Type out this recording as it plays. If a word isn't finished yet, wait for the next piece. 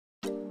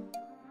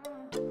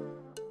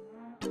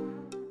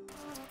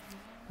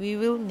We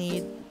will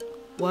need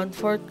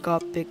 1/4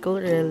 cup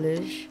pickled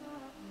relish,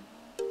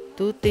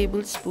 2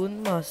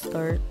 tablespoon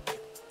mustard,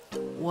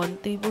 1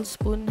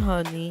 tablespoon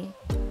honey,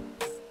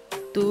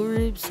 2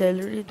 rib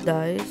celery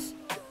dice,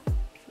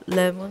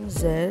 lemon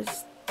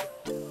zest,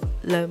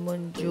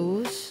 lemon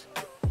juice,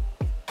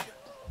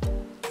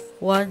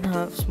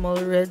 1/2 small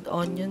red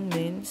onion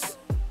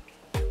minced,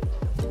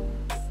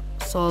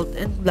 salt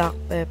and black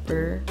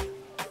pepper,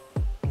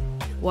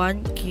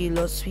 1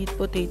 kilo sweet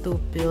potato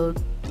peeled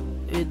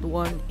with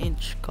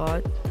 1-inch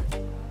cut,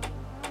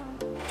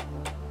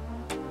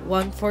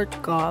 1/4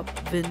 cup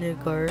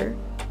vinegar,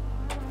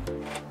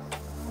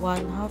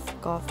 1/2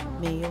 cup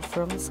mayo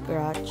from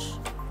scratch,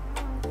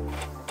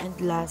 and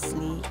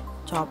lastly,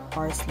 chopped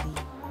parsley.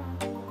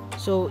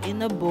 So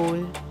in a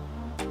bowl,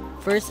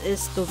 first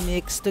is to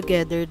mix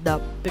together the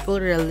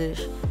pickled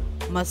relish,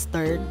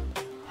 mustard,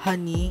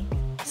 honey,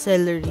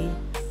 celery,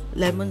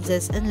 lemon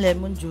zest and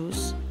lemon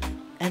juice,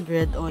 and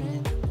red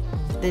onion.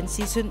 Then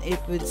season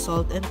it with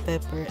salt and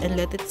pepper and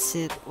let it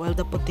sit while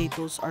the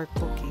potatoes are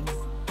cooking.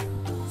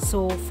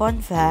 So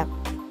fun fact,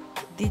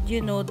 did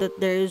you know that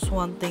there is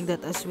one thing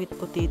that a sweet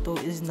potato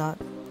is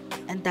not?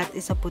 And that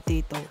is a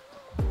potato.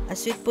 A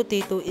sweet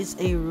potato is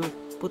a root.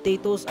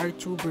 Potatoes are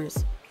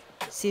tubers.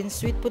 Since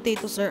sweet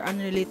potatoes are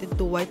unrelated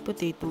to white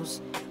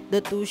potatoes,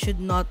 the two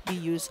should not be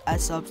used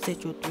as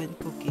substitute when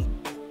cooking.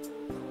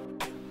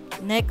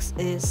 Next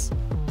is,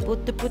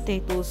 put the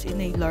potatoes in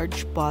a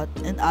large pot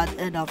and add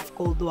enough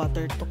cold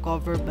water to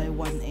cover by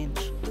 1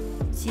 inch.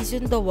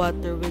 Season the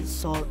water with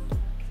salt.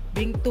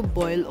 Bring to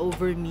boil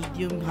over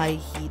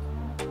medium-high heat.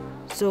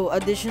 So,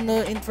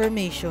 additional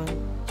information,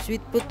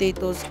 sweet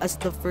potatoes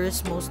as the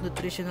first most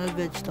nutritional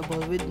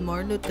vegetable with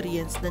more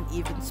nutrients than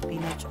even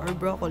spinach or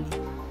broccoli.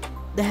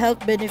 The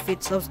health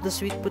benefits of the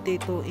sweet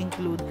potato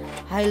include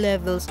high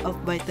levels of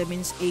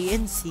vitamins A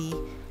and C,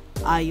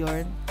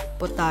 iron,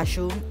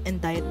 potassium, and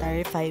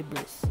dietary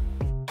fibers.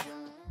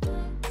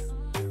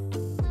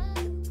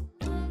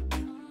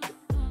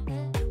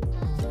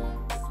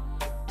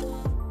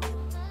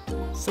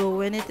 So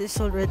when it is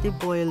already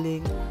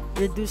boiling,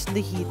 reduce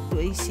the heat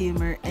to a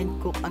simmer and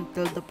cook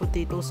until the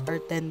potatoes are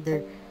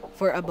tender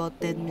for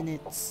about 10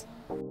 minutes.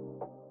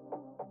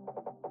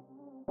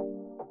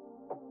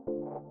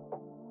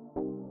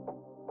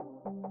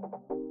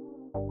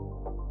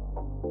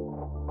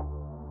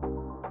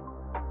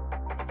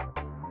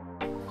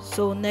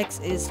 So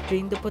next is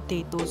drain the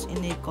potatoes in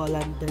a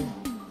colander.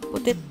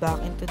 Put it back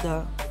into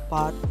the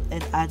pot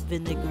and add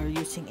vinegar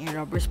using a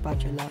rubber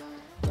spatula.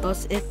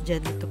 Toss it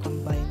gently to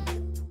combine.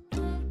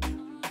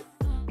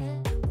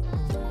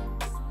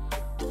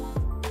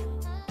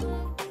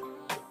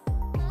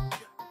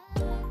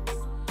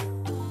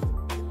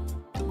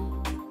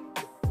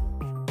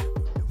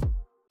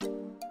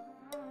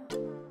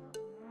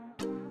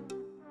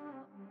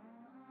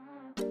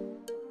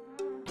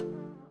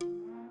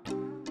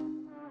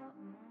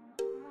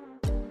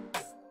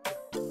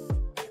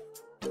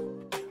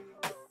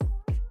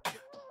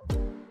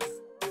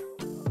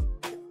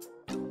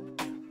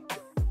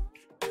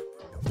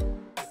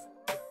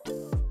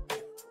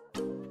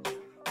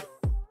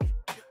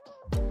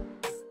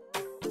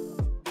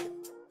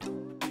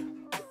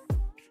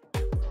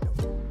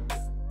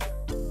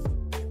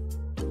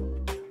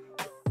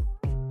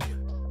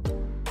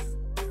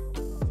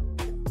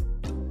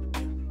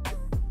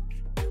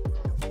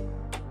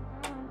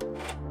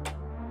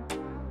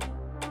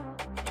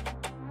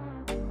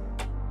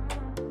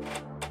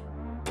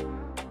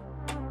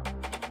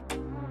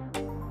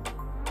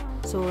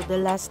 So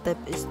the last step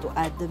is to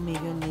add the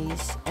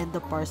mayonnaise and the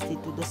parsley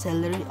to the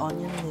celery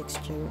onion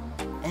mixture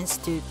and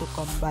stir to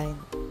combine.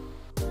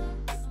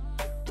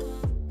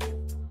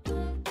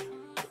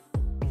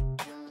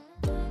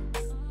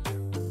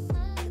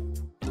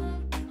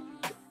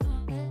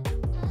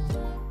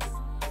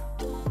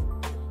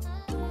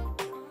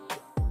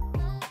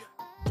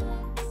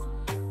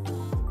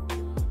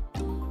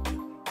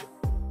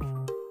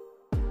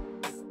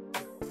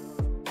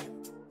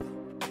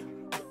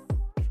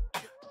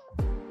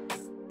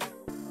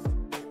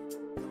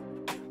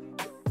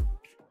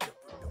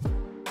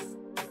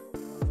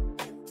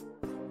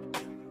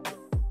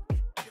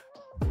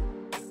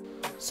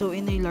 So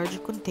in a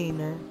large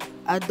container,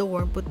 add the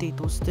warm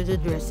potatoes to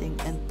the dressing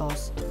and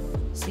toss.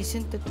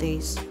 Season to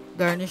taste,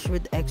 garnish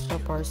with extra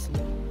parsley.